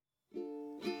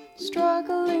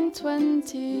struggling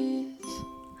 20s.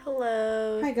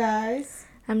 Hello. Hi guys,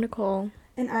 I'm Nicole.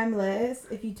 and I'm Liz.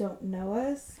 If you don't know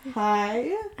us,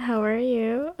 hi. How are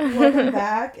you? Welcome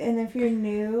back, and if you're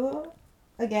new,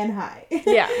 again, hi.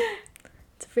 Yeah.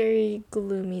 It's a very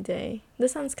gloomy day. The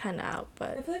sun's kind of out,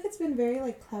 I but feel like it's been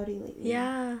very cloudy lately.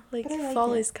 yeah, like But I like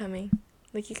fall it. is coming.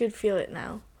 Like you could feel it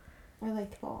now. I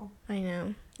like fall. I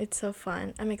know. It's so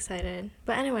fun. I'm excited.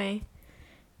 But anyway,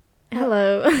 How-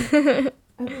 hello.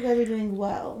 I hope you guys are doing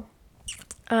well.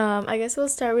 I guess we'll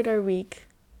start with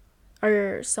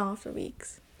our song of the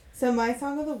weeks. So my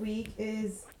song of the week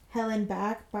is "Helen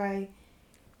Back" by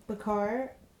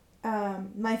Bakar.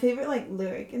 My favorite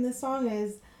lyric in this song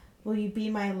is, "Will you be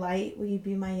my light? Will you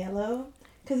be my yellow?"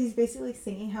 Because he's basically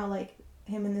singing how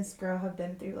him and this girl have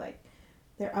been through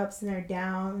their ups and their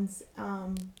downs.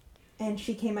 And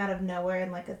she came out of nowhere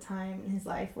in a time in his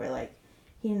life where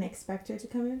he didn't expect her to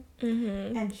come in.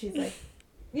 Mm-hmm. And she's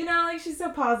she's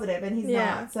so positive and he's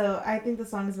Yeah. not. So I think the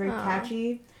song is very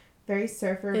catchy, very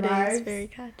surfer vibes. It is very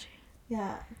catchy.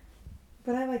 Yeah.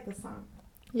 But I like the song.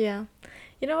 Yeah.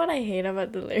 You know what I hate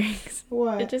about the lyrics?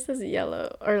 What? It just says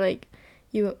yellow or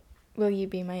will you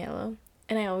be my yellow?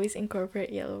 And I always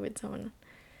incorporate yellow with someone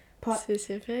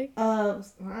specific. Oh,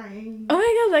 sorry. Oh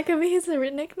my god, that could be his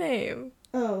nickname.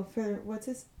 Oh, for what's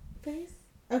his face?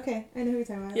 Okay, I know who you're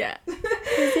talking about. Yeah.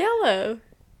 He's yellow.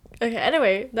 Okay,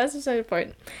 anyway, that's just the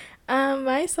point.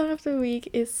 My song of the week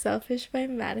is Selfish by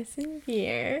Madison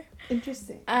Beer.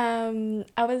 Interesting.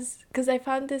 Because I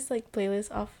found this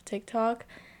playlist off TikTok,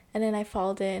 and then I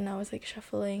followed it and I was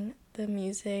shuffling the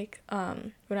music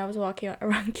when I was walking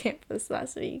around campus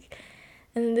last week.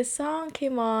 And then this song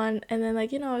came on, and then I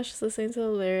was just listening to the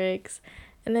lyrics,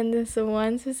 and then this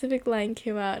one specific line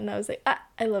came out, and I was like,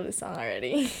 I love this song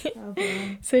already.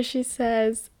 Okay. So she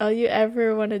says, all you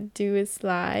ever want to do is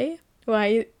lie.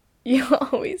 Why you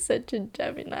always such a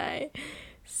Gemini?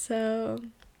 So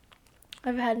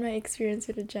I've had my experience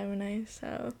with a Gemini,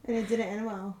 so. And it didn't end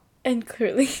well. And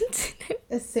clearly it didn't.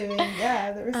 Assuming,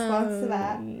 the response to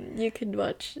that. You could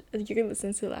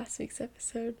listen to last week's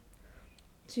episode.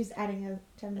 She's adding a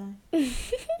Gemini.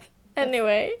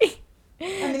 Anyway. I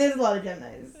mean, there's a lot of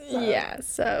Geminis. So Yeah, you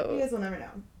so. guys will never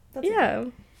know. That's Yeah.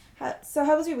 okay. So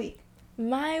how was your week?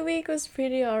 My week was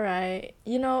pretty alright.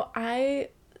 I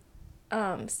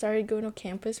started going to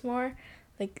campus more,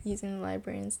 using the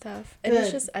library and stuff. And it's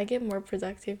Good. just, I get more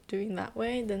productive doing that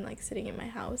way than sitting in my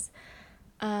house.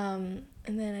 And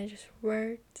then I just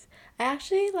worked. I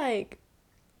actually I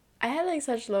had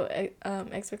such low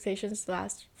expectations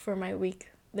for my week,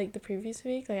 the previous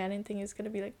week. I didn't think it was gonna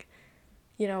be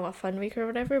a fun week or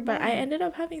whatever, but I ended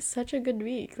up having such a good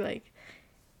week.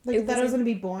 You thought it was gonna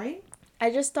be boring?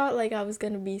 I just thought I was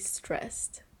gonna be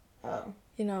stressed. Oh.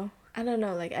 I don't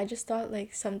know, I just thought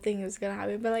something was gonna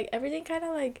happen, but everything kind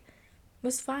of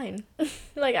was fine.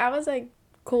 I was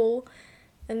cool,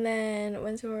 and then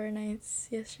went to horror nights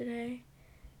yesterday,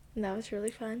 and that was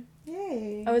really fun.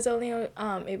 Yay. I was only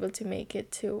able to make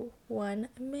it to one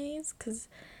maze, cause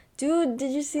dude,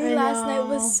 did you see last night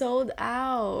was sold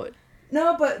out?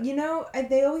 No, but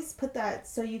they always put that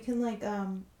so you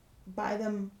can buy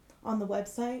them on the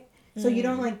website. So you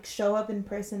don't show up in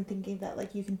person thinking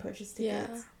that you can purchase tickets.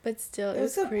 Yeah, but still, it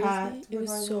was so crazy. packed, It was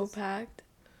so regardless. packed.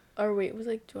 Our wait was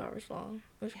 2 hours long.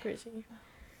 It was crazy,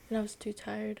 and I was too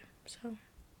tired. So,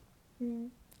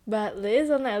 but Liz,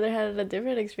 on the other hand, had a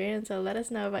different experience. So let us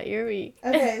know about your week.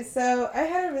 Okay, so I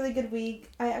had a really good week.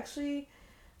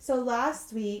 So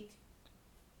last week,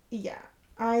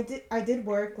 I did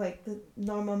work the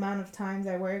normal amount of times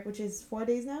I work, which is 4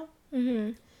 days now.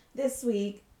 Mhm. This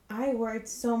week, I worked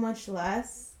so much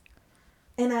less,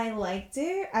 and I liked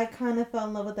it. I kind of fell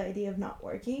in love with the idea of not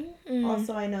working.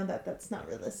 Also, I know that that's not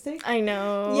realistic. I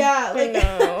know. Yeah, I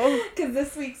know. Because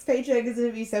this week's paycheck is going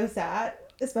to be so sad,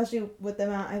 especially with the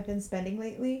amount I've been spending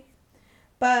lately.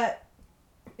 But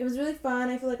it was really fun.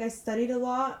 I feel like I studied a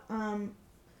lot.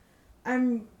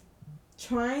 I'm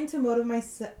trying to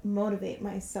motivate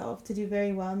myself to do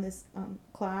very well in this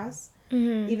class.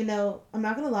 Even though I'm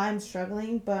not gonna lie, I'm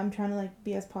struggling, but I'm trying to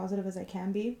be as positive as I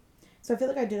can be. So I feel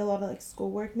like I did a lot of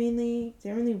schoolwork mainly.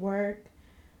 Didn't really work.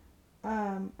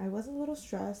 I was a little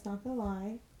stressed, not gonna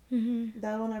lie.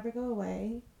 That will never go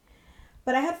away.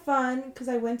 But I had fun because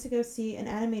I went to go see an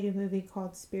animated movie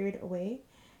called Spirited Away.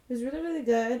 It was really, really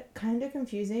good. Kind of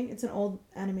confusing. It's an old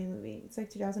anime movie. It's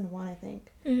 2001, I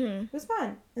think. It was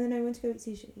fun. And then I went to go eat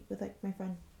sushi with my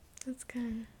friend. That's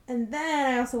good. And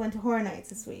then I also went to horror nights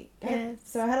this week. Yes.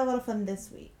 So I had a lot of fun this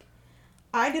week.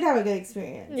 I did have a good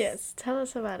experience. Yes, tell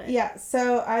us about it. Yeah,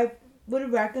 so I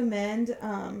would recommend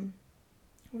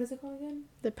What is it called again?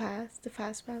 The fast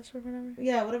pass or whatever.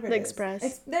 Yeah, whatever The it is.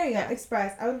 Express. There you go, Yeah.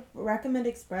 Express. I would recommend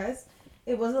Express.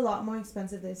 It was a lot more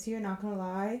expensive this year, not gonna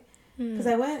lie. Because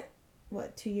I went,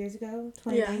 2 years ago?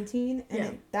 2019? Yeah.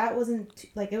 And that wasn't,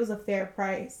 like, it was a fair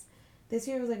price. This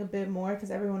year was, like, a bit more because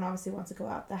everyone obviously wants to go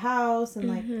out the house. And,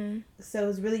 like, so it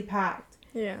was really packed.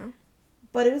 Yeah.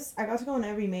 But I got to go on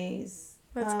every maze.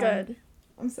 That's good.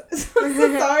 I'm so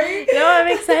sorry. No, I'm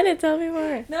excited. Tell me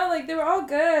more. No, like, they were all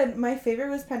good. My favorite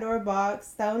was Pandora Box.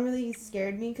 That one really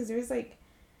scared me because there was, like,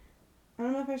 I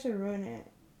don't know if I should ruin it.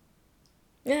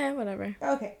 Yeah, whatever.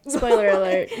 Okay. Spoiler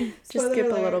alert. Just Spoiler skip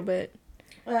alert. a little bit.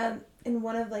 In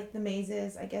one of, like, the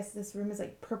mazes, I guess this room is,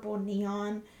 like, purple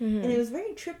neon. Mm-hmm. And it was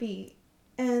very trippy.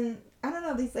 And, I don't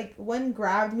know, these, like, one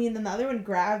grabbed me and then the other one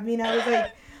grabbed me. And I was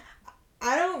like,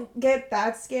 I don't get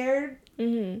that scared.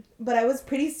 Mm-hmm. But I was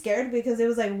pretty scared because it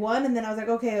was, like, one. And then I was like,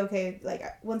 okay. Like,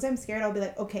 once I'm scared, I'll be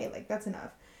like, okay, like, that's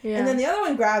enough. Yeah. And then the other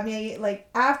one grabbed me, like,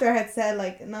 after I had said,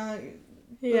 like, no,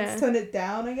 let's tone it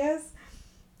down, I guess.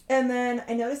 And then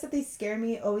I noticed that they scare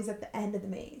me always at the end of the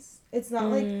maze. It's not,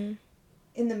 like,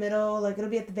 in the middle. Like, it'll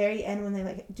be at the very end when they,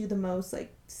 like, do the most,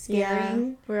 like, scaring.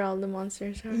 Yeah, where all the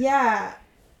monsters are. Yeah.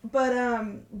 But,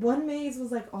 one maze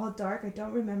was, like, all dark. I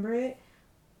don't remember it.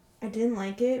 I didn't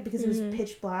like it because it was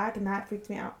pitch black, and that freaked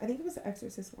me out. I think it was the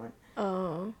Exorcist one.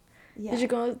 Oh. Yeah. Did you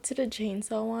go to the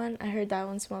chainsaw one? I heard that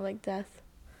one smelled like death.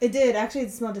 It did. Actually,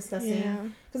 it smelled disgusting. Yeah.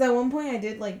 Because at one point I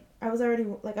did, like, I was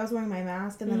wearing my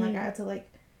mask, and then, like, I had to, like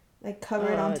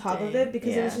cover it on top of it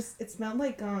because it was just, it smelled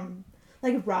like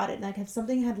rotted, like if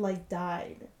something had, like,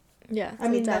 died. Yeah. I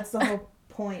mean, that's the whole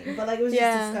point. But, like, it was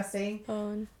just disgusting.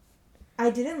 Oh.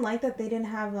 I didn't like that they didn't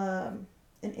have an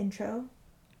intro.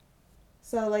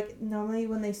 So, like, normally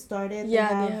when they started, they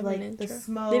have like, the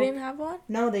smoke. They didn't have one?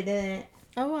 No, they didn't.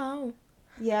 Oh, wow.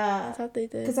 Yeah. I thought they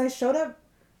did. Because I showed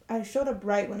up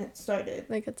right when it started.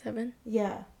 Like at 7?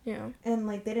 Yeah. Yeah. And,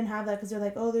 like, they didn't have that because they're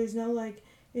like, oh, there's no, like,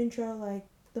 intro, like,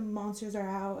 the monsters are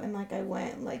out. And, like, I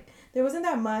went, like, there wasn't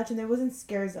that much, and there wasn't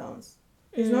scare zones.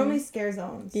 There's normally scare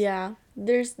zones. Yeah.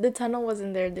 The tunnel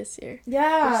wasn't there this year.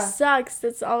 Yeah. Which sucks.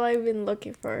 That's all I've been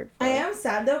looking for. I am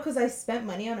sad, though, because I spent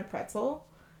money on a pretzel.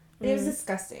 It was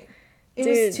disgusting. It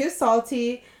Dude. was too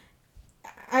salty.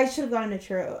 I should have gotten a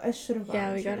churro. I should have gotten a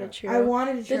churro. Yeah, we got a churro. I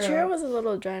wanted a churro. The churro was a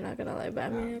little dry, not gonna lie, but I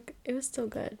mean, like, it was still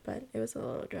good, but it was a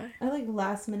little dry. I, like,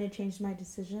 last minute changed my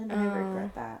decision, and I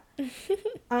regret that.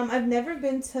 I've never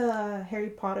been to Harry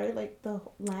Potter, like, the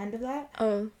land of that.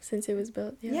 Oh, since it was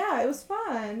built, yeah. Yeah, it was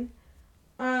fun.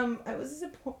 I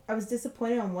was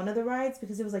disappointed on one of the rides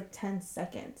because it was, like, 10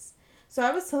 seconds. So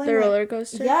I was telling the roller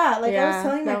coaster. Yeah, like, I was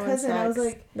telling my cousin, I was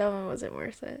like, that one wasn't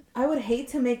worth it. I would hate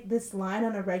to make this line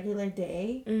on a regular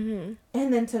day, Mm-hmm.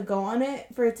 and then to go on it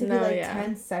for it to be like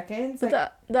 10 seconds. But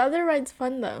like, the other ride's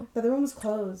fun though. the other one was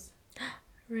closed.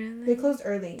 Really? They closed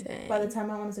early. Dang. By the time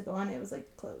I wanted to go on it, it was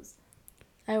like closed.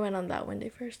 I went on that when they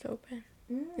first opened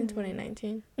in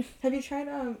 2019. Have you tried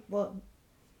well,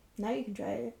 now you can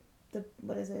try it.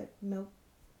 What is it? Milk.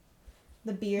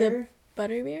 The beer.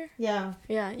 Butterbeer? Yeah.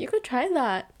 Yeah, you could try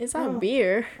that. It's not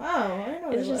beer. Oh, I didn't know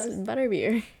what It's it just was.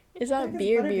 butterbeer. It's not It's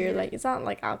beer, butterbeer. like, it's not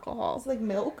like alcohol. It's like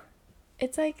milk.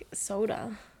 It's like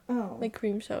soda. Oh. Like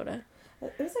cream soda.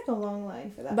 There's like a long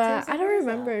line for that. But So was I like, don't what is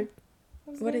remember that?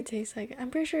 I was what like, it tastes like. I'm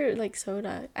pretty sure like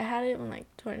soda. I had it in like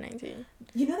 2019.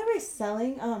 You know they were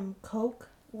selling Coke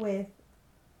with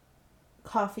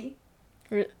coffee?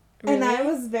 Really? And I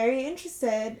was very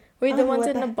interested. Wait, I the don't know ones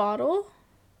what in the bottle?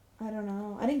 I don't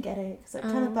know. I didn't get it because I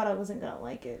kind of thought I wasn't going to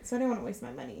like it. So I didn't want to waste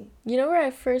my money. You know where I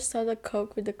first saw the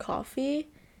Coke with the coffee?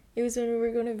 It was when we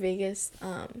were going to Vegas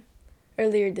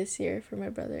earlier this year for my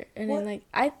brother. And What? then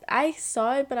like I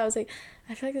saw it, but I was like,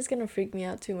 I feel like it's going to freak me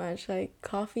out too much. Like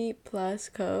coffee plus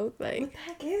Coke, like What the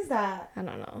heck is that? I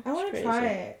don't know. I want It's to try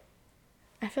crazy. it.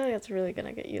 I feel like that's really going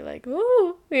to get you like,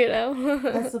 woo, you know?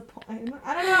 That's the point.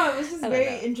 I don't know. I was just I don't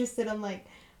very know. interested in like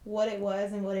what it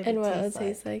was and what it And would what taste it like.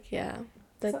 tastes like, yeah.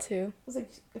 That So- too. I was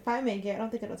like, if I make it, I don't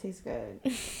think it'll taste good.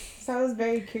 So I was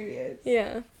very curious.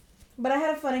 Yeah. But I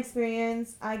had a fun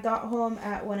experience. I got home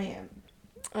at 1 a.m.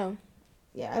 Oh.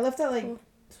 Yeah, I left at like...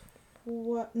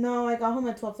 No, I got home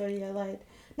at 12:30. I lied.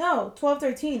 No,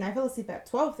 12:13. I fell asleep at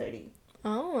 12:30.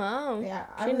 Oh, wow. Yeah.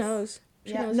 She knows.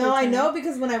 She Yeah. knows No, her I time. know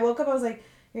because when I woke up, I was like,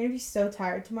 you're going to be so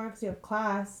tired tomorrow because you have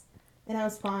class. And I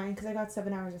was fine because I got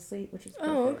 7 hours of sleep, which is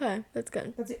perfect. Oh, okay. That's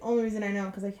good. That's the only reason I know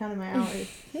because I counted my hours.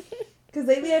 Because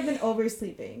lately I've been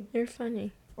oversleeping You're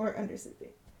funny. or undersleeping.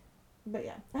 But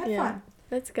yeah, I had Yeah. fun.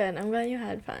 That's good. I'm glad you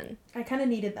had fun. I kind of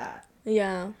needed that.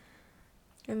 Yeah.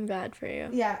 I'm glad for you.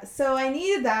 Yeah, so I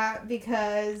needed that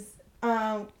because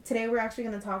today we're actually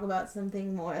going to talk about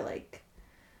something more like,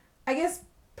 I guess,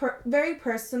 very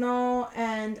personal,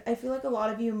 and I feel like a lot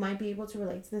of you might be able to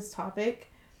relate to this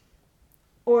topic,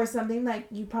 or something like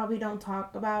you probably don't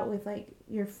talk about with like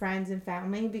your friends and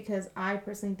family, because I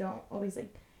personally don't always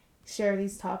like share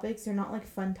these topics. They're not like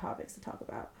fun topics to talk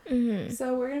about. Mm-hmm.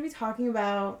 So we're gonna be talking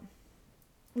about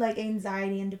like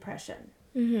anxiety and depression.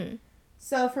 Mm-hmm.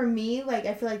 So for me, like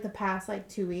I feel like the past like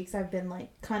 2 weeks I've been like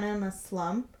kind of in a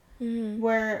slump, Mm-hmm.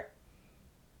 where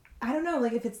I don't know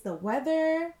like if it's the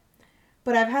weather,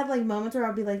 but I've had like moments where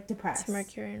I'll be like depressed. It's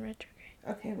Mercury in retrograde.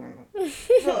 Okay, we're not.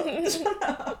 Well, shut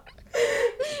up.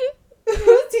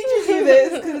 Who teaches you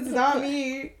this? Because it's not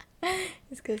me.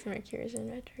 It's because Mercury's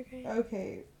in retrograde.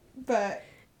 Okay, but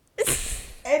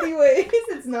anyways,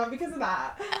 it's not because of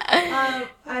that.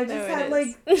 I just had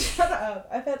like shut up.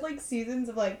 I've had like seasons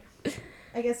of like,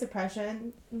 I guess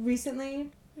depression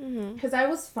recently, because I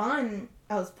was fine.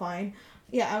 I was fine.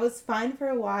 Yeah, I was fine for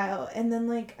a while, and then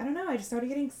like I don't know, I just started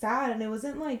getting sad, and it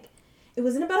wasn't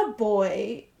about a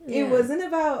boy. Yeah. It wasn't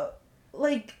about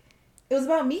like, it was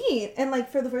about me, and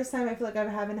like for the first time, I feel like I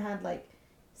haven't had like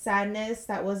sadness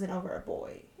that wasn't over a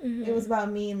boy. Mm-hmm. It was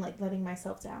about me and like letting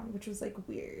myself down, which was like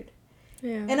weird.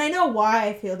 Yeah. And I know why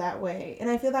I feel that way, and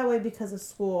I feel that way because of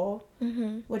school,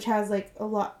 Mm-hmm. which has like a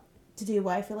lot to do.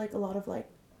 Why I feel like a lot of like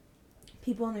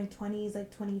people in their 20s,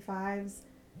 like 25s,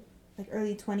 like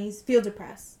early 20s, feel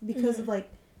depressed because of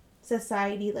like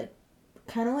society, like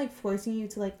kind of like forcing you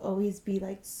to like always be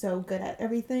like so good at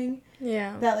everything.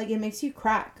 Yeah. That like it makes you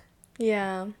crack.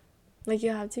 Yeah. Like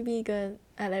you have to be good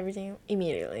at everything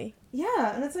immediately.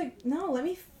 Yeah, and it's like, no, let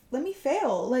me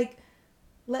fail. Like,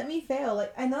 let me fail.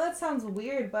 Like, I know that sounds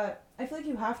weird, but I feel like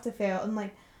you have to fail. And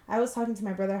like, I was talking to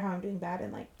my brother how I'm doing bad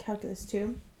in like calculus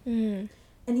too. Mm-hmm.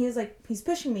 And he was like, he's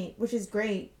pushing me, which is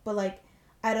great, but like,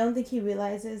 I don't think he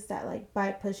realizes that like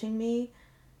by pushing me,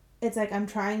 it's like I'm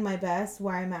trying my best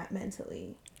where I'm at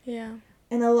mentally. Yeah.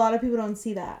 And a lot of people don't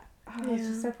see that. Oh, Yeah. It's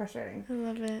just so frustrating. I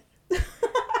love it.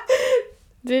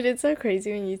 Dude, it's so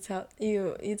crazy when you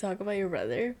talk about your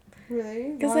brother.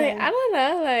 Really? Because like I don't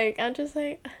know, like I'm just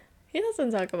like he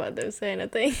doesn't talk about those kind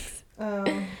of things. Oh.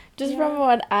 Just Yeah. from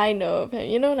what I know of him,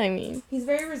 you know what I mean? He's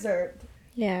very reserved.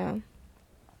 Yeah.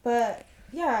 But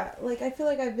yeah, like I feel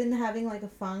like I've been having like a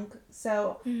funk.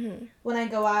 So when I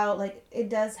go out, like it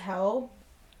does help.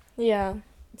 Yeah.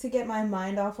 To get my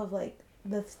mind off of like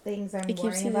the things I'm It keeps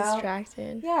worrying you about.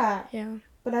 distracted. Yeah. Yeah.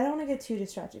 But I don't want to get too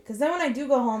distracted. Because then when I do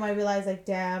go home, I realize, like,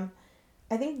 damn,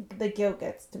 I think the guilt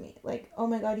gets to me. Like, oh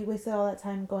my God, you wasted all that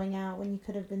time going out when you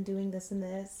could have been doing this and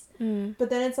this. Mm.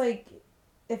 But then it's like,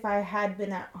 if I had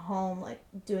been at home, like,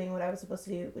 doing what I was supposed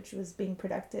to do, which was being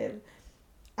productive,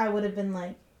 I would have been,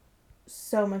 like,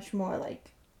 so much more,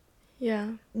 like,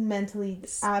 Yeah. mentally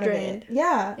out Drained. of it.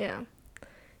 Yeah. Yeah.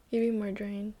 You'd be more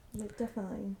drained. Like,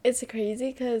 definitely. It's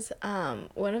crazy because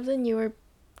one of the newer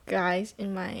guys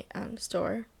in my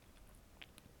store,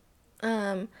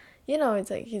 you know,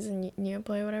 it's like he's a new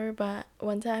employee or whatever, but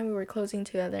one time we were closing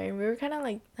together and we were kind of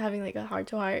like having like a heart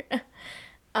to heart.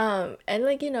 And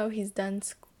like, you know, he's done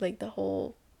like the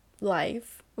whole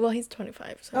life. Well, he's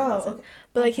 25, so he doesn't. Okay.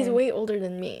 But like he's Okay. way older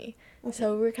than me. Okay.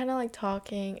 So we were kind of like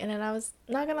talking, and then I was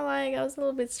not gonna lie, I was a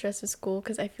little bit stressed with school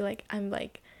because I feel like I'm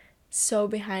like so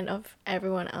behind of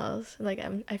everyone else. Like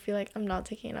I feel like I'm not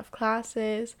taking enough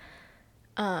classes.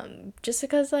 Just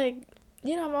because like,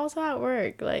 you know, I'm also at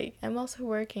work. Like I'm also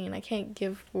working and I can't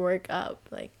give work up.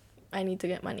 Like I need to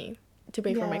get money to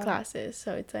pay for my Yeah. classes.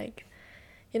 So it's like,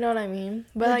 you know what I mean?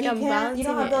 But like you I'm can't, balancing you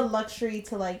don't have it. the luxury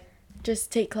to, like,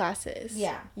 Just take classes.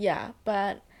 Yeah. Yeah,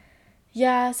 but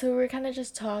yeah, so we were kind of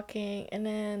just talking, and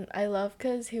then I love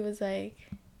because he was like,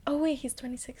 oh wait, he's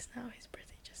 26 now. His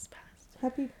birthday just passed.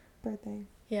 happy birthday.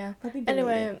 Yeah. Happy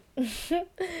belated. Anyway,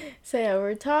 so yeah, we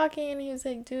were talking, and he was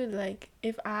like, dude, like,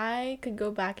 if I could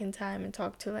go back in time and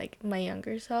talk to, like, my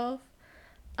younger self,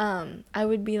 I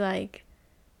would be like,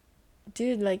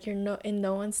 dude, like, you're in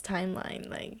no one's timeline.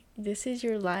 Like, this is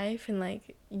your life, and,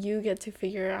 like, you get to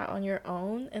figure it out on your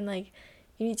own, and, like,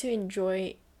 you need to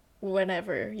enjoy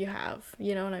whenever you have,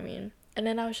 you know what I mean? And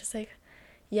then I was just like,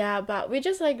 yeah, but we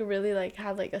just, like, really, like,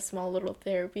 had, like, a small little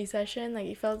therapy session. Like,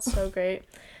 it felt so great.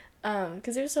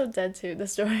 Because it was so dead to the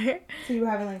store. So you were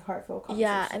having, like, heartfelt conversations.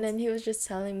 Yeah, and then he was just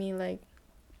telling me, like,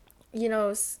 you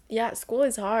know, yeah, school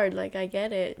is hard, like, I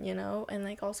get it, you know, and,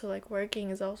 like, also, like, working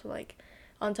is also, like,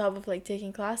 on top of, like,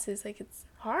 taking classes, like, it's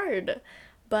hard,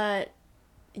 but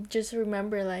just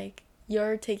remember, like,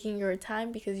 you're taking your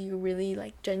time because you really,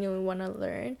 like, genuinely want to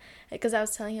learn. Because I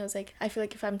was telling him, I was like, I feel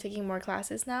like if I'm taking more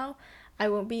classes now, I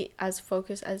won't be as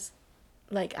focused as,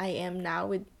 like, I am now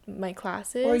with my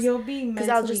classes. Or you'll be because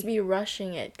I'll just be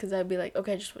rushing it, because I'll be like,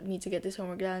 okay, I just need to get this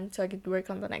homework done so I could work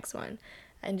on the next one.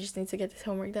 I just need to get this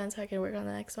homework done so I can work on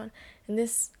the next one. And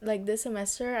this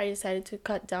semester, I decided to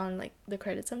cut down, like, the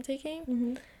credits I'm taking.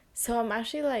 Mm-hmm. So I'm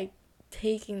actually, like,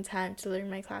 taking time to learn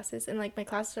my classes. And, like, my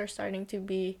classes are starting to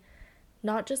be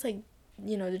not just, like,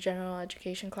 you know, the general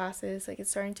education classes. Like,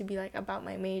 it's starting to be, like, about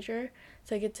my major.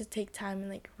 So I get to take time and,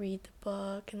 like, read the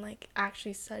book and, like,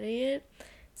 actually study it.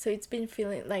 So it's been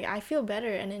feeling, like, I feel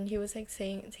better. And then he was, like,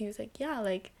 yeah,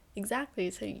 like,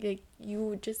 exactly. So, like,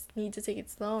 you just need to take it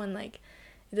slow. And, like,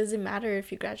 it doesn't matter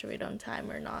if you graduate on time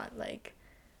or not. Like,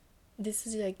 this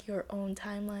is, like, your own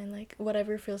timeline. Like,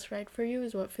 whatever feels right for you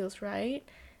is what feels right.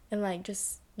 And, like,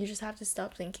 you just have to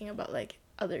stop thinking about, like,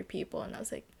 other people. And I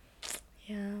was like,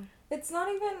 yeah. It's not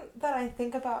even that I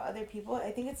think about other people.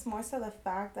 I think it's more so the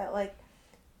fact that, like,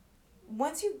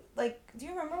 once you, like, do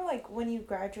you remember, like, when you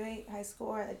graduate high school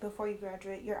or, like, before you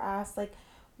graduate, you're asked, like,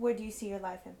 where do you see your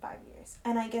life in 5 years?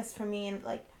 And I guess for me, and,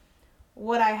 like,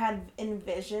 what I had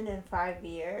envisioned in 5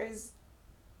 years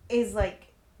is,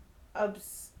 like,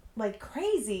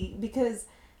 crazy, because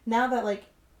now that, like,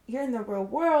 you're in the real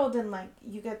world and, like,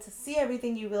 you get to see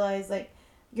everything, you realize, like,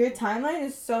 your timeline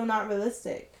is so not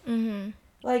realistic. Mm-hmm.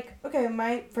 Like, okay,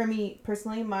 for me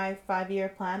personally, my 5-year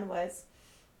plan was,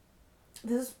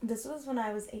 this was when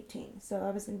I was 18, so I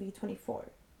was going to be 24.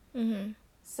 Mm-hmm.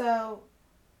 So,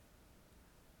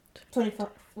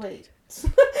 24, wait.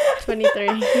 23.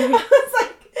 I was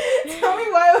like, tell me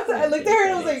why I looked at her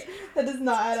and I was like, that does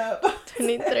not add up.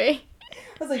 23. I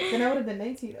was like, then I would have been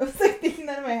 19. I was like thinking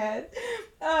that in my head.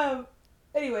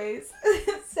 Anyways,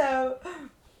 so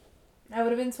I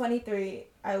would have been 23.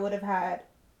 I would have had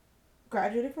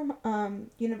graduated from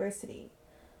university,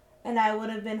 and I would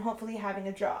have been hopefully having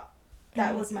a job.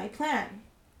 That was my plan.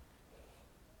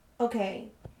 Okay.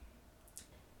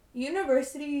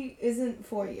 University isn't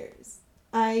 4 years.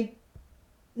 I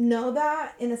know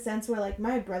that in a sense where, like,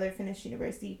 my brother finished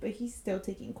university, but he's still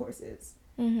taking courses.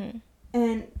 Mm-hmm.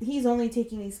 And he's only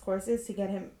taking these courses to get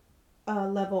him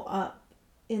level up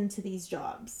into these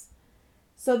jobs.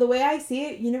 So the way I see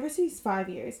it, university is 5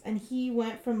 years. And he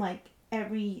went from, like,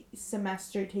 every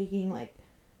semester taking, like,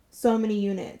 so many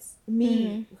units.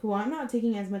 Me, who I'm not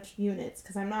taking as much units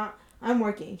because I'm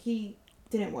working. He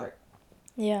didn't work.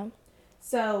 Yeah.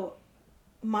 So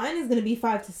mine is going to be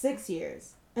 5 to 6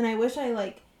 years. And I wish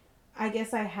I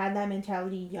guess I had that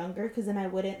mentality younger, because then I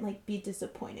wouldn't, like, be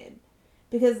disappointed.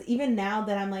 Because even now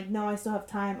that I'm like, no, I still have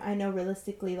time, I know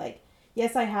realistically, like,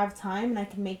 yes, I have time and I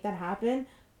can make that happen,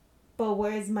 but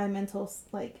where is my mental,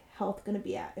 like, health going to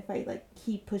be at if I, like,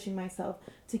 keep pushing myself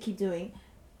to keep doing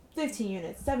 15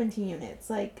 units, 17 units?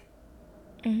 Like,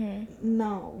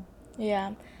 no.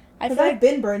 Yeah. Because I've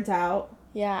been burnt out.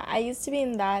 Yeah, I used to be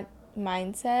in that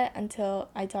mindset until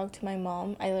I talked to my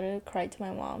mom. I literally cried to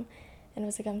my mom and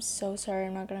was like, I'm so sorry,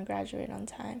 I'm not going to graduate on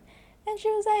time. And she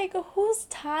was like, whose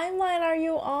timeline are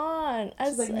you on?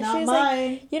 She's like, not mine.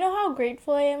 Like, you know how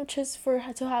grateful I am just to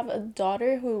have a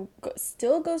daughter who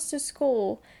still goes to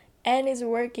school and is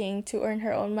working to earn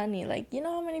her own money. Like, you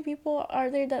know how many people are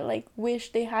there that, like,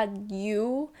 wish they had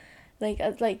you, like,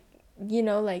 you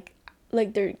know, like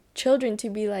their children to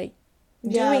be, like,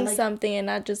 doing like, something and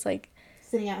not just, like,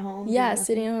 sitting at home. Yeah,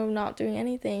 sitting at home not doing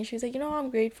anything. She was like, you know how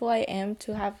grateful I am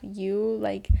to have you,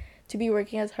 like, to be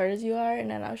working as hard as you are. And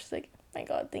then I was just like, oh my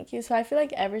God, thank you. So I feel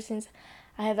like ever since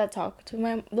I had that talk with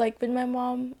my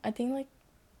mom, I think, like,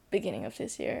 beginning of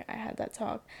this year I had that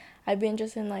talk, I've been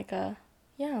just in, like,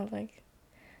 like,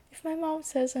 if my mom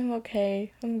says I'm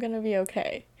okay, I'm gonna be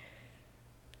okay.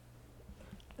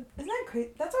 Isn't that crazy?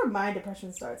 That's where my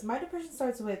depression starts. My depression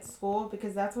starts with school,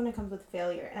 because that's when it comes with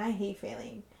failure, and I hate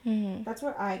failing. That's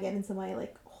where I get into my,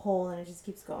 like, hole, and it just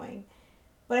keeps going.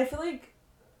 But I feel like,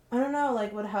 I don't know,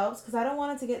 like, what helps, because I don't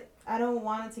want it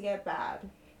to get bad.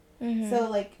 So,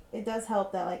 like, it does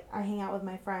help that, like, I hang out with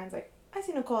my friends. Like, I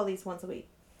see Nicole at least once a week.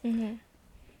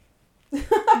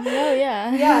 Oh,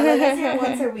 yeah. Yeah, like, I see her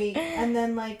once a week. And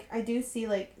then, like, I do see,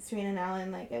 like, Serena and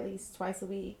Alan, like, at least twice a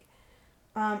week.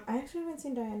 I actually haven't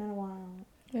seen Diana in a while.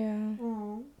 Yeah.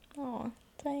 Oh,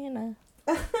 Diana.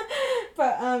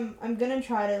 But, I'm gonna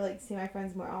try to, like, see my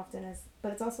friends more often,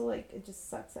 but it's also, like, it just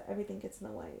sucks that everything gets in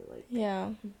the way. Like, yeah,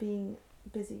 being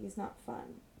busy is not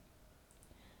fun.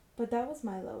 But that was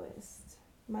my lowest.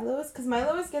 Because my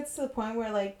lowest gets to the point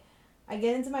where, like, I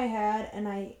get into my head and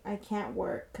I can't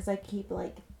work because I keep,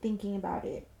 like, thinking about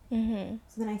it. So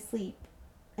then I sleep.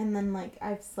 And then, like,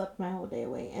 I've slept my whole day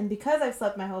away. And because I've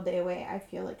slept my whole day away, I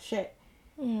feel like shit.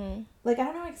 Like, I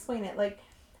don't know how to explain it. Like,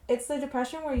 it's the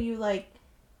depression where you, like,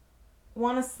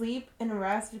 want to sleep and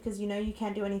rest because you know you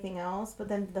can't do anything else. But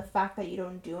then the fact that you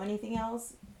don't do anything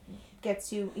else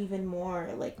gets you even more,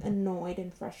 like, annoyed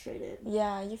and frustrated.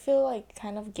 Yeah, you feel, like,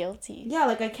 kind of guilty. Yeah,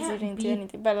 like, I Because you can't didn't do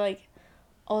anything. But, like,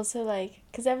 also, like,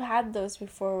 because I've had those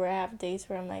before where I have days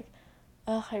where I'm like,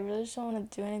 ugh, I really just don't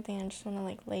want to do anything. I just want to,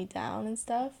 like, lay down and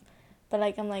stuff. But,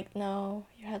 like, I'm like, no,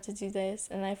 you have to do this.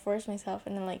 And I force myself.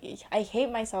 And then, like, I hate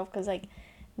myself because, like,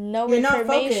 no You're not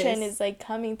information focused. is, like,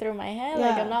 coming through my head. Yeah.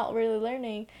 Like, I'm not really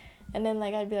learning. And then,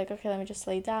 like, I'd be like, okay, let me just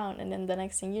lay down. And then the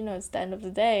next thing you know, it's the end of the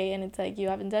day. And it's like, you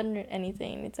haven't done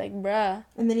anything. It's like, bruh.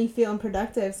 And then you feel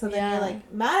unproductive. So then Yeah. you're,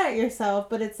 like, mad at yourself.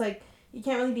 But it's like, you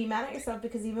can't really be mad at yourself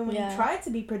because even when Yeah. you tried to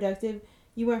be productive,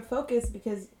 you weren't focused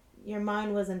because your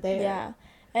mind wasn't there. Yeah.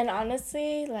 And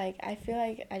honestly, like, I feel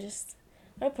like I'm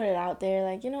gonna put it out there.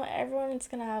 Like, you know, everyone's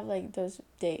gonna have, like, those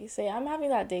days. Say, I'm having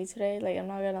that day today. Like, I'm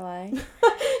not gonna lie.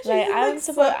 Like, I was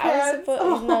supposed,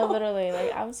 no, literally,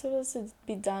 like, I was supposed to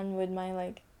be done with my,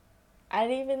 like, I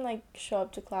didn't even, like, show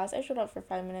up to class. I showed up for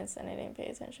 5 minutes and I didn't pay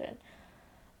attention.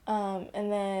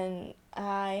 And then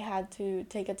I had to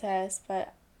take a test,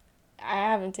 but I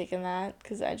haven't taken that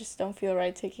because I just don't feel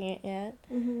right taking it yet.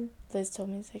 Mm-hmm. Liz told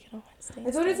me to take it on Wednesday.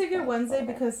 I told her to take it but Wednesday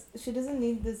whatever. because she doesn't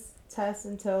need this test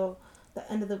until the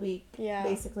end of the week, Yeah.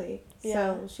 basically. Yeah.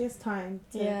 So she has time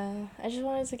to... Yeah, I just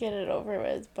wanted to get it over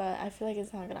with, but I feel like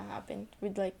it's not gonna happen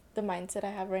with, like, the mindset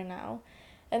I have right now.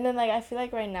 And then, like, I feel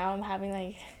like right now I'm having,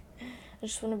 like, I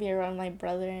just want to be around my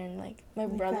brother and, like, my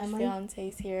brother's family.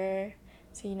 fiance's here.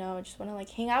 So, you know, I just want to, like,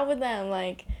 hang out with them.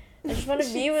 Like, I just want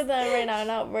to be with them right now and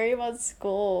not worry about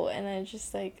school. And I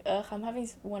just, like, I'm having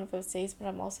one of those days, but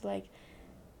I'm also, like,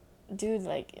 dude,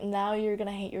 like, now you're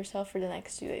gonna hate yourself for the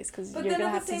next 2 days because you're gonna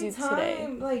have to do today.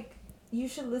 Like, you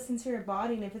should listen to your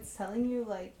body, and if it's telling you,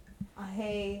 like,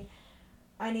 hey,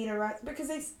 I need a rest, because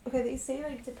they say,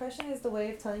 like, depression is the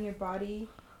way of telling your body,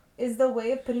 is the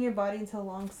way of putting your body into a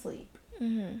long sleep.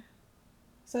 Mm-hmm.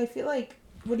 So I feel like,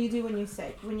 what do you do when you're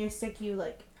sick? When you're sick, you,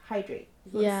 like, hydrate,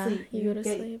 you go Yeah, to sleep, you go to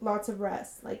get sleep. lots of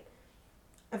rest. Like,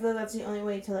 I feel like that's the only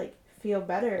way to, like, feel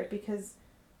better, because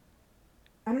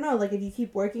I don't know, like, if you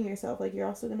keep working yourself, like, you're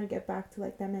also gonna get back to,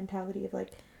 like, that mentality of, like,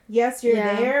 yes, you're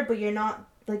there, but you're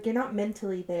not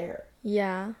mentally there.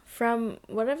 Yeah, from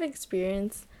what I've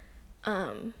experienced,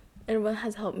 and what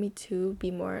has helped me to be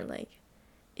more, like,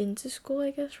 into school, I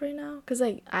guess, right now, because,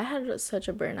 like, I had such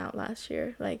a burnout last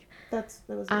year. Like,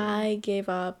 I gave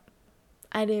up.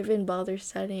 I didn't even bother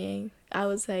studying. I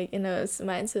was, like, in a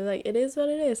mindset, like, it is what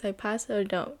it is. I pass it or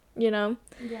don't, you know?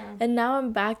 Yeah. And now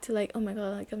I'm back to, like, oh my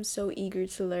god, like, I'm so eager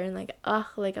to learn. Like,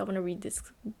 like, I want to read this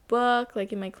book,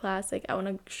 like, in my class. Like, I want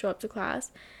to show up to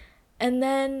class. And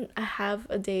then I have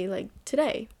a day, like,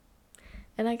 today.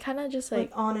 And I kind of just,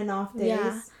 like on and off days.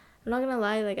 Yeah. I'm not gonna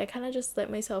lie, like, I kind of just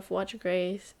let myself watch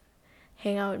Grace,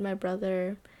 hang out with my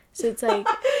brother. So it's like...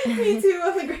 Me too,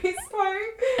 on the Grace part.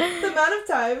 The amount of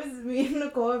times me and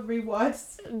Nicole have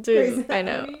rewatched Grey's Anatomy I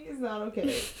know. is not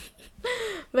okay.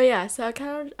 But yeah, so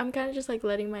I'm kind of just, like,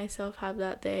 letting myself have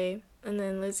that day. And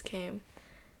then Liz came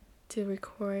to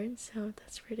record, so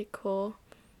that's pretty cool.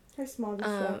 Her small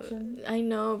distraction. I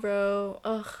know, bro.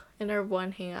 Ugh, and our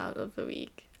one hangout of the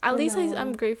week. At least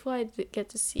I'm grateful I get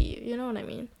to see you. You know what I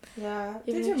mean? Yeah.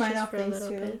 Even Did your if mind just off for a things little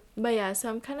too? bit. But yeah, so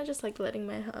I'm kind of just, like, letting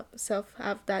myself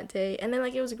have that day. And then,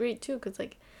 like, it was great too, because,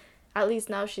 like, at least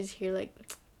now she's here, like,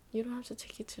 you don't have to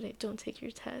take it today. Don't take your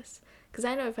test. Because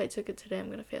I know if I took it today, I'm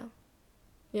going to fail.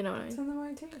 You know what I mean? So then why are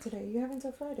you taking it today? You have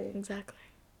until Friday. Exactly.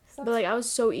 Stop. But, like, I was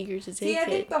so eager to take it. See, I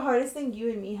think the hardest thing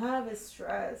you and me have is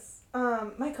stress.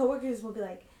 My coworkers will be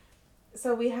like,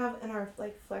 so we have in our,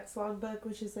 like, flex log book,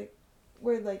 which is, like,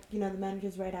 where, like, you know, the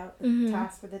managers write out the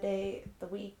tasks for the day, the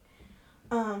week.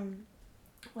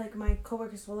 Like, my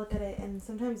coworkers will look at it, and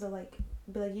sometimes they'll, like,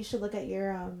 be like, you should look at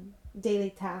your daily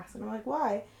tasks. And I'm like,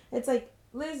 why? It's like,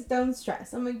 Liz, don't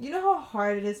stress. I'm like, you know how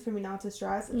hard it is for me not to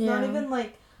stress? It's not even,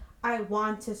 like, I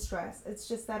want to stress. It's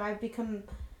just that I've become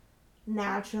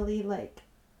naturally, like,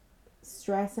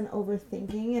 stressed and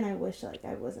overthinking, and I wish, like,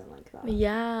 I wasn't like that.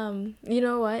 Yeah. You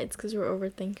know what? It's because we're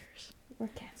overthinkers. We're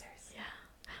cancers. Yeah.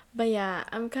 But yeah,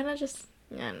 I'm kind of just,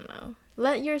 I don't know.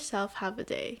 Let yourself have a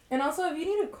day. And also, if you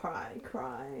need to cry,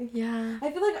 cry. Yeah.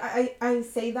 I feel like I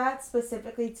say that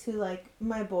specifically to, like,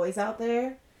 my boys out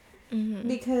there. Mm-hmm.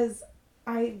 Because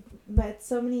I met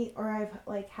so many, or I've,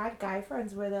 like, had guy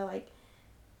friends where they're, like,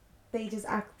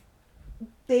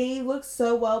 they look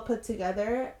so well put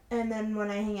together, and then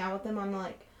when I hang out with them on,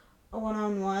 like, a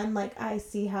one-on-one, like, I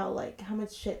see how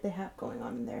much shit they have going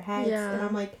on in their heads, and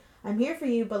I'm like, I'm here for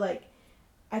you, but, like,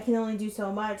 I can only do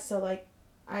so much, so, like,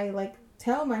 I, like,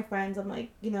 tell my friends, I'm like,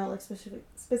 you know, like,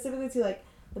 specifically to, like,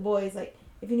 the boys, like,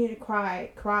 if you need to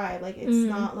cry, like, it's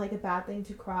not, like, a bad thing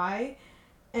to cry,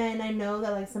 and I know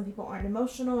that, like, some people aren't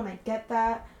emotional, and I get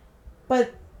that,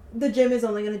 but the gym is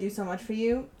only going to do so much for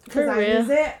you. Because I use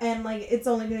it, and, like, it's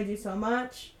only going to do so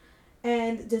much.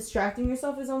 And distracting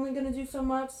yourself is only going to do so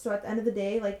much. So at the end of the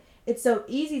day, like, it's so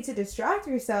easy to distract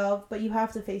yourself, but you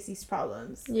have to face these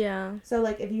problems. Yeah. So,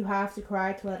 like, if you have to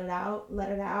cry to let it out, let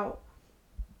it out.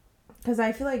 Because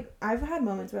I feel like I've had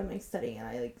moments where I'm, like, studying and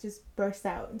I, like, just burst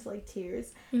out into, like,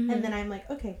 tears. Mm-hmm. And then I'm like,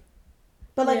 okay.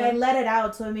 But, like, I let it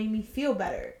out, so it made me feel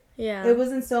better. Yeah. It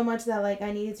wasn't so much that, like,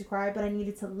 I needed to cry, but I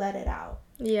needed to let it out.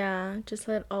 Yeah, just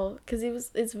let all... Because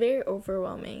it's very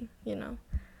overwhelming, you know?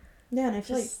 Yeah, and I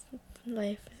feel just, like...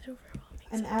 Life is overwhelming.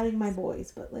 I'm adding my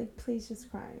boys, but, like, please just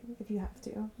cry if you have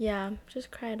to. Yeah, just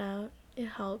cry it out. It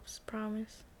helps,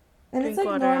 promise. And Drink it's,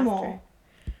 like, normal. After.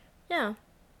 Yeah.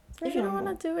 If you don't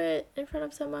want to do it in front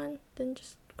of someone, then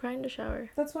just cry in the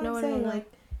shower. That's what I'm saying.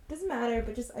 Like, it doesn't matter,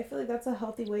 but just I feel like that's a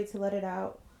healthy way to let it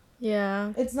out.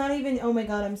 Yeah. It's not even, oh my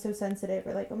god, I'm so sensitive,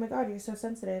 or like, oh my god, you're so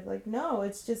sensitive. Like, no,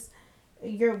 it's just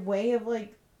your way of,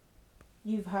 like,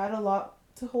 you've had a lot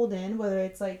to hold in, whether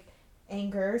it's, like,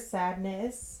 anger,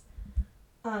 sadness,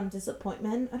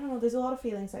 disappointment. I don't know, there's a lot of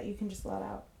feelings that you can just let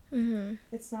out. Mm-hmm.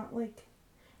 It's not like...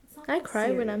 I cry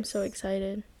serious. When I'm so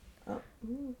excited. Oh,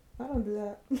 I don't do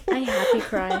that. I happy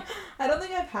cry. I don't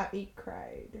think I've happy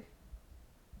cried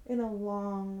in a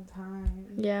long time.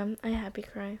 Yeah, I happy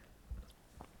cry.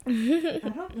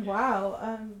 I don't...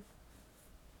 Wow.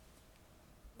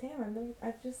 Damn,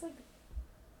 I've just, like...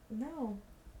 No.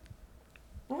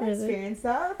 I don't experience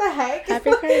that. What the heck?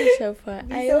 Happy cry is so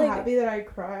fun. I'm so happy that I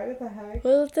cry. What the heck?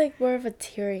 Well, it's, like, more of a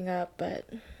tearing up, but,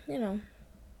 you know...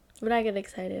 When I get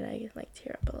excited, I, like,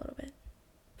 tear up a little bit.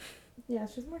 Yeah,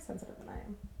 she's more sensitive than I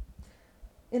am.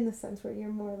 In the sense where you're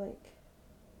more, like...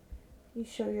 You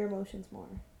show your emotions more.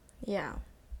 Yeah.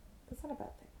 That's not a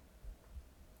bad thing.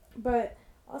 But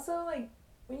also, like,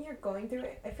 when you're going through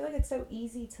it, I feel like it's so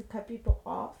easy to cut people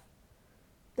off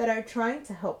that are trying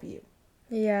to help you.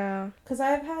 Yeah. Because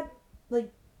I've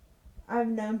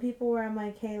known people where I'm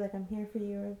like, hey, like, I'm here for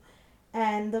you.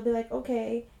 And they'll be like,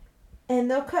 okay. And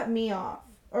they'll cut me off.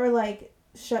 Or, like,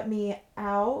 shut me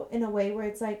out in a way where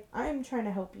it's like, I'm trying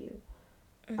to help you.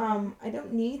 Mm-hmm. I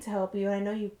don't need to help you, and I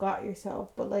know you've got yourself,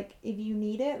 but, like, if you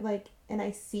need it, like, and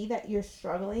I see that you're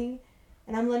struggling,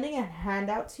 and I'm lending a hand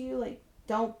out to you, like,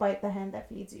 don't bite the hand that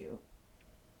feeds you.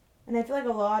 And I feel like a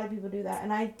lot of people do that,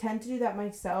 and I tend to do that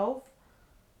myself,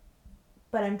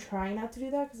 but I'm trying not to do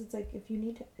that, because it's like, if you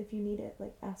need it,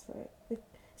 like, ask for it. Like,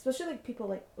 especially, like, people,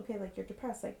 like, okay, like, you're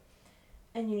depressed, like,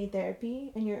 and you need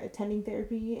therapy, and you're attending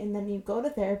therapy, and then you go to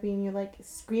therapy, and you, like,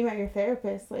 scream at your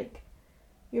therapist, like,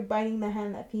 you're biting the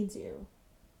hand that feeds you.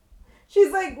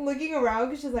 She's, like, looking around,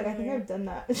 because she's like, I think I've done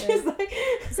that. Yeah. She's like...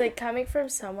 It's, like, coming from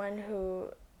someone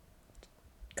who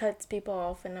cuts people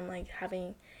off, and I'm, like,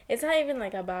 having... It's not even,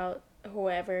 like, about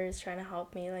whoever is trying to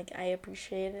help me. Like, I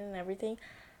appreciate it and everything.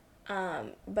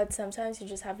 But sometimes you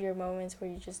just have your moments where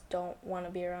you just don't want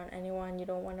to be around anyone. You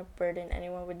don't want to burden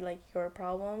anyone with, like, your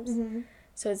problems. Mm-hmm.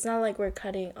 So it's not like we're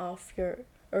cutting off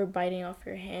or biting off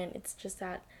your hand. It's just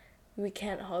that we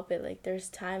can't help it. Like, there's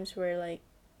times where, like,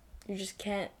 you just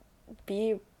can't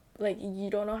be, like, you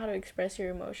don't know how to express your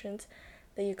emotions,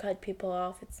 that you cut people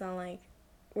off. It's not like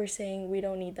we're saying we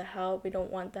don't need the help, we don't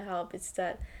want the help. It's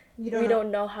that we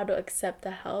don't know how to accept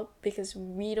the help because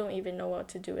we don't even know what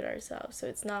to do with ourselves. So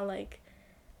it's not like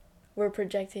we're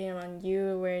projecting it on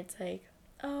you where it's like,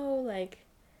 oh, like,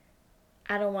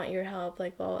 I don't want your help,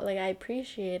 like, well, like, I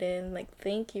appreciate it and, like,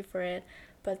 thank you for it,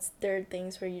 but there are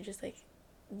things where you just, like,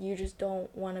 you just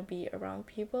don't want to be around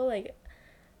people. Like,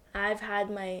 I've had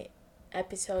my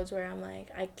episodes where I'm like,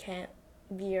 I can't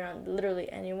be around literally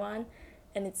anyone,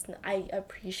 and I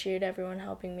appreciate everyone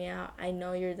helping me out. I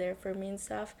know you're there for me and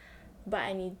stuff, but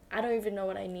I don't even know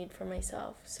what I need for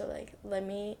myself. So, like, let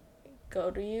me go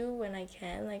to you when I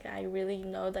can. Like, I really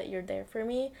know that you're there for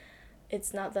me.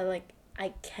 It's not that, like, I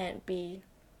can't be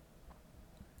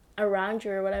around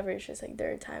you or whatever. It's just, like,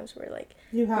 there are times where, like,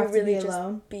 you really just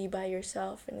alone. Be by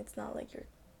yourself, and it's not like you're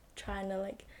trying to,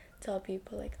 like, tell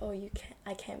people, like, oh,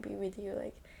 I can't be with you.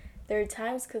 Like, there are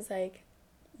times, because, like,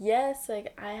 yes,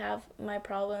 like, I have my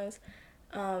problems,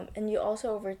 and you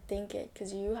also overthink it,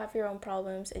 because you have your own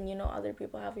problems, and you know other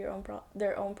people have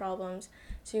their own problems,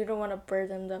 so you don't want to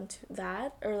burden them to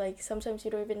that, or, like, sometimes you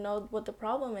don't even know what the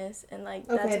problem is, and, like,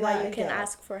 that's why you can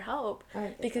ask for help,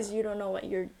 because you don't know what's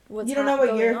you don't know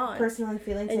what you're personally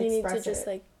feeling, and you need to just,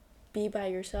 like, be by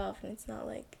yourself, and it's not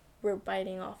like we're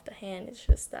biting off the hand, it's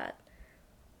just that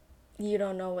you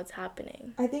don't know what's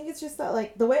happening. I think it's just that,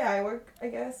 like, the way I work, I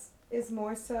guess, is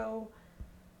more so,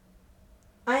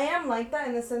 I am like that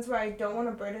in the sense where I don't want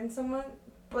to burden someone,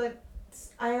 but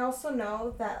I also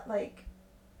know that, like,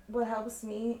 what helps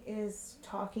me is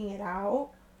talking it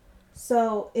out.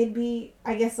 So it'd be,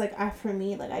 I guess, like, for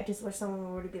me, like, I just wish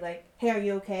someone were to be like, hey, are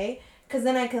you okay? Because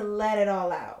then I could let it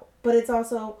all out. But it's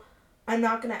also, I'm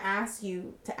not going to ask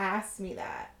you to ask me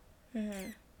that.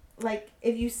 Mm-hmm. Like,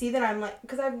 if you see that I'm, like,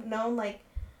 because I've known, like,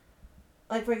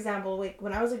 for example, like,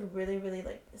 when I was, like, really, really,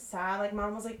 like, sad, like,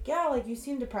 mom was like, yeah, like, you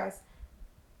seem depressed.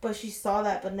 But she saw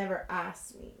that but never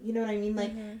asked me. You know what I mean?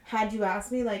 Like, had you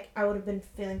asked me, like, I would have been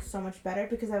feeling so much better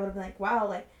because I would have been like, wow,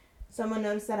 like, someone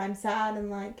noticed that I'm sad and,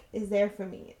 like, is there for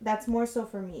me. That's more so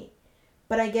for me.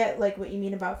 But I get, like, what you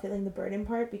mean about feeling the burden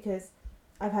part because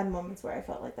I've had moments where I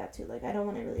felt like that too. Like, I don't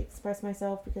want to really express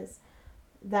myself because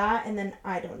that, and then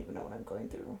I don't even know what I'm going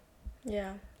through.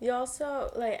 Yeah. You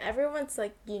also, like, everyone's,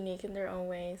 like, unique in their own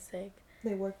ways. Like,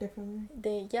 they work differently.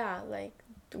 Like,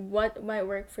 what might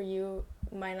work for you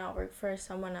might not work for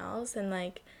someone else. And,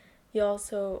 like, you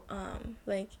also,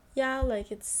 like, yeah, like,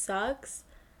 it sucks.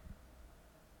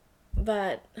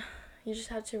 But you just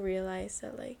have to realize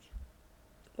that, like,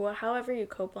 however you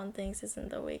cope on things isn't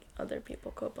the way other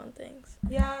people cope on things.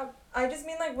 Yeah, I just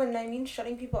mean, like, when I mean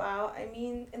shutting people out, I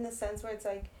mean in the sense where it's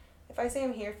like, if I say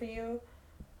I'm here for you,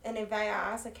 and if I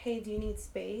ask, like, hey, do you need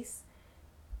space?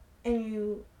 And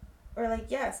you are like,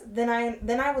 yes, then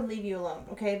I would leave you alone,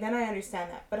 okay? Then I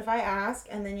understand that. But if I ask,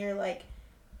 and then you're, like,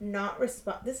 not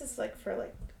respond, this is, like, for,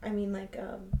 like, I mean, like,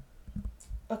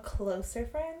 a closer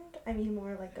friend. I mean,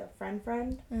 more like a friend.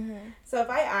 Mm-hmm. So if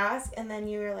I ask, and then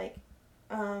you're like,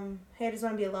 hey, I just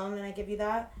want to be alone, and I give you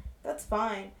that, that's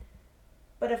fine.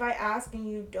 But if I ask and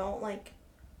you don't, like,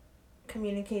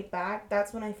 communicate back,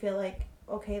 that's when I feel like,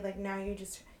 okay, like, now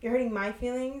you're hurting my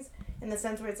feelings in the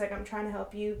sense where it's like, I'm trying to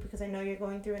help you because I know you're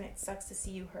going through and it sucks to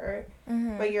see you hurt,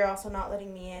 but you're also not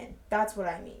letting me in. That's what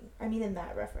I mean. I mean in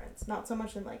that reference, not so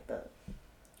much in, like, the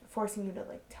forcing you to,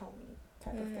 like, tell me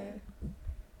type of thing.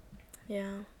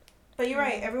 Yeah. But you're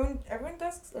right, everyone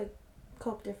does, like,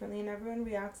 cope differently, and everyone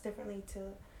reacts differently to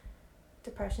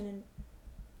depression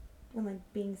and like,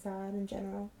 being sad in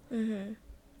general.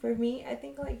 For me, I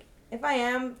think, like, if I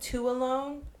am too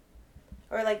alone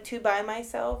or, like, too by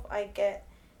myself, I get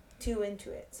too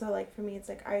into it. So, like, for me, it's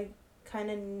like I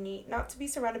kind of need not to be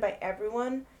surrounded by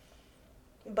everyone,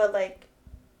 but, like,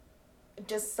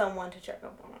 just someone to check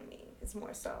up on me is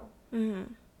more so.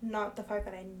 Not the fact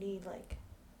that I need, like,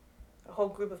 a whole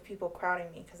group of people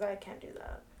crowding me, because I can't do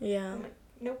that. Yeah. I'm like,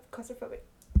 nope, claustrophobic.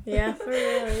 Yeah, for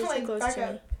real. It's like, close back to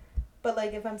up. me. But,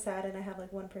 like, if I'm sad and I have,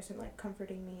 like, one person, like,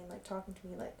 comforting me and, like, talking to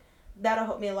me, like, that'll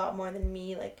help me a lot more than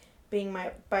me, like, being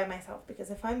by myself.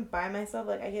 Because if I'm by myself,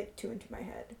 like, I get too into my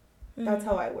head. That's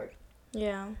how I work.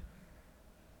 Yeah.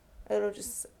 It'll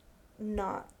just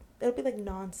it'll be, like,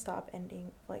 non-stop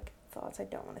ending, like, thoughts I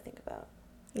don't want to think about.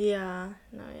 Yeah.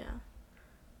 No, yeah.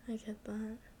 I get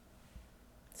that.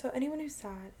 So anyone who's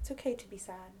sad, it's okay to be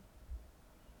sad.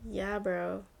 Yeah,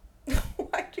 bro.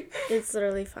 Why do It's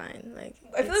literally fine. Like,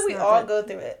 I feel like we all go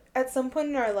through it at some point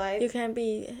in our life. You can't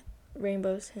be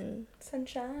rainbows and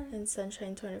sunshine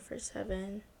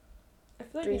 24/7. I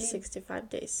feel like 365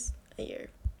 days a year.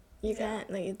 You can't.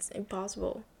 Like, it's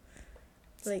impossible.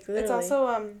 Like, literally. It's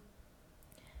also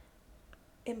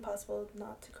impossible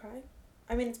not to cry.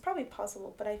 I mean, it's probably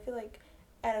possible, but I feel like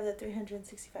out of the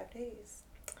 365 days,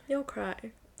 you'll cry.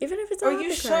 Even if it's or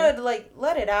you should, like,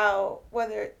 let it out.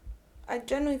 Whether I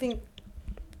generally think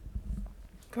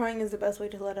crying is the best way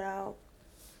to let it out.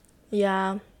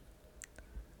 Yeah.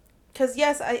 Because,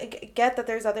 yes, I get that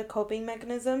there's other coping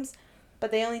mechanisms, but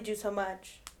they only do so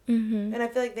much. And I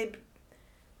feel like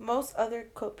most other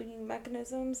coping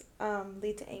mechanisms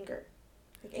lead to anger.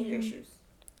 Like, anger issues.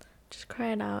 Just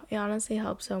cry it out. It honestly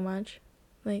helps so much.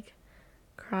 Like,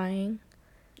 crying.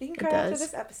 You can cry after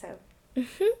this episode.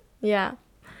 Yeah.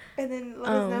 And then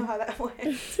let us know how that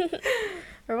went.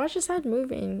 Or watch a sad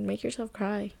movie and make yourself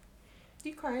cry. Do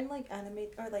you cry in, like, anime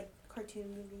or, like, cartoon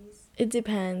movies? It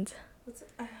depends.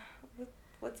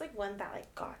 What's like, one that,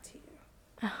 like, got to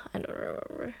you? I don't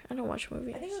remember. I don't watch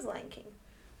movies. I think it was Lion King.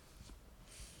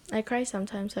 I cry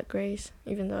sometimes at Grace,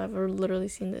 even though I've literally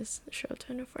seen this show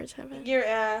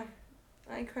 24/7.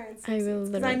 I cry in I will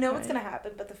literally because I know what's gonna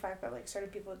happen, but the fact that, like, certain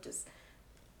people just...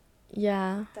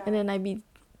 Yeah, and then I'd be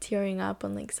tearing up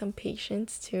on, like, some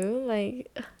patients, too.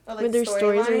 Like, like, when their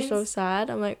stories are so sad,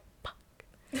 I'm like, fuck.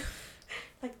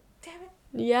 Like, damn it.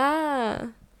 Yeah.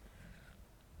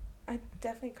 I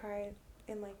definitely cried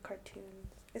in, like,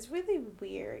 cartoons. It's really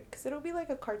weird, because it'll be, like,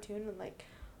 a cartoon, and, like,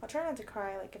 I'll try not to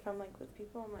cry, like, if I'm, like, with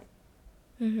people. I'm like...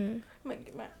 I'm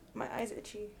like, my eyes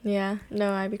itchy. Yeah.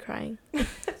 No, I'd be crying.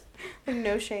 Like,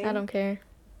 no shame. I don't care.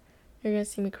 You're gonna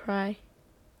see me cry.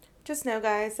 Just know,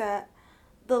 guys, that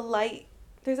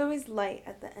there's always light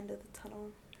at the end of the tunnel.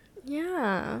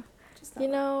 Yeah. Just You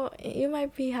know, you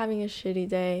might be having a shitty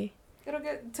day.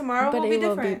 Tomorrow will be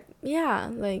different. Yeah,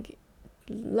 like,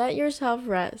 let yourself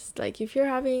rest. Like, if you're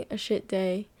having a shit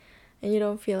day and you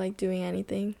don't feel like doing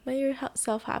anything, let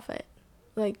yourself have it.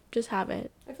 Like, just have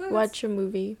it. I feel like Watch a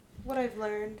movie. What I've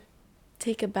learned.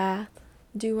 Take a bath.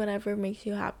 Do whatever makes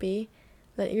you happy.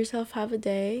 Let yourself have a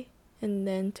day, and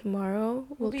then tomorrow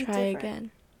we'll try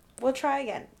again. We'll try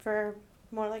again for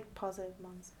more like positive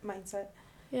mindset.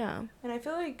 Yeah. And I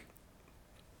feel like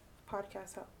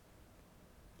podcasts help.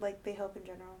 Like, they help in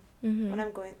general. Mm-hmm. When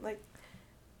I'm going, like,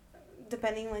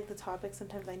 depending, like, the topic,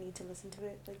 sometimes I need to listen to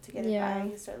it, like, to get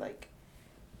advice, or, like,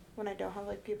 when I don't have,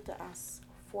 like, people to ask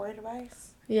for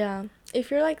advice. Yeah. If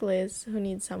you're like Liz, who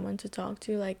needs someone to talk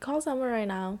to, like, call someone right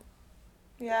now.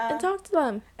 Yeah. And talk to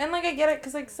them. And, like, I get it,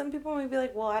 because, like, some people may be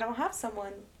like, well, I don't have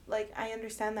someone. Like, I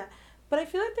understand that. But I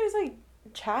feel like there's, like,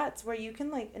 chats where you can,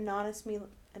 like, anonymously.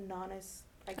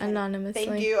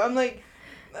 Thank you. I'm like,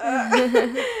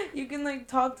 you can, like,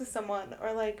 talk to someone,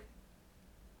 or, like,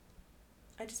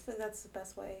 I just feel that's the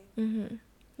best way. Mm-hmm.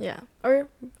 Yeah. Or,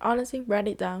 honestly, write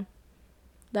it down.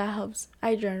 That helps.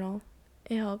 I journal.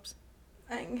 It helps.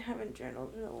 I haven't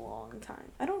journaled in a long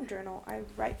time. I don't journal. I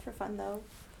write for fun, though.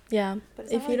 Yeah. But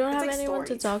if you don't have anyone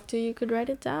to talk to, you could write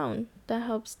it down. That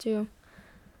helps, too.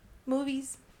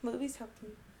 Movies helped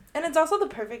me. And it's also the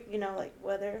perfect, like,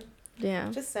 weather. Yeah.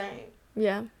 Just saying.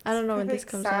 Yeah. I don't know when this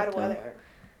comes out, though. Weather.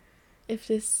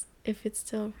 If it's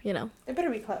still, It better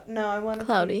be cloudy. No, I want it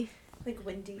cloudy. To be, like,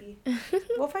 windy.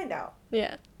 We'll find out.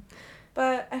 Yeah.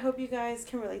 But I hope you guys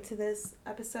can relate to this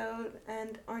episode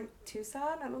and aren't too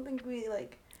sad. I don't think we're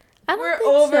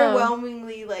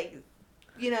overwhelmingly, like,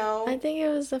 I think it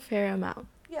was a fair amount.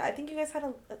 Yeah, I think you guys had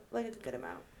a good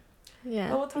amount. Yeah.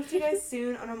 But we'll talk to you guys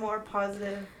soon on a more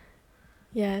positive.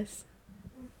 Yes.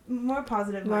 More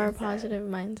positive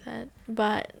mindset.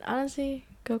 But honestly,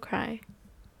 go cry.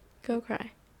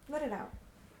 Let it out.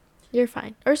 You're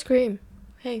fine. Or scream.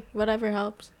 Hey, whatever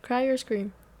helps. Cry or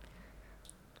scream.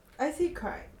 I say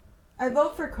cry. I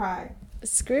vote for cry.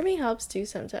 Screaming helps too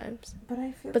sometimes.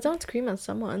 But don't scream at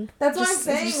someone. That's what I'm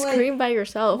saying. Just scream by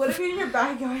yourself. What if you're in your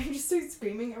backyard and just start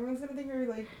screaming? Everyone's gonna think you're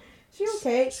like, she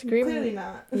okay? Screaming. Clearly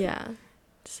not. Yeah.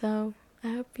 So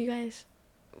I hope you guys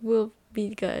will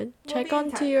be good. Check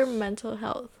on to your mental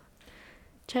health.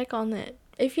 Check on it.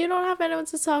 If you don't have anyone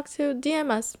to talk to, DM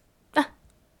us.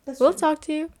 We'll talk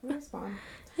to you. We'll respond.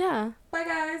 Yeah. Bye,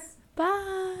 guys.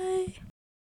 Bye.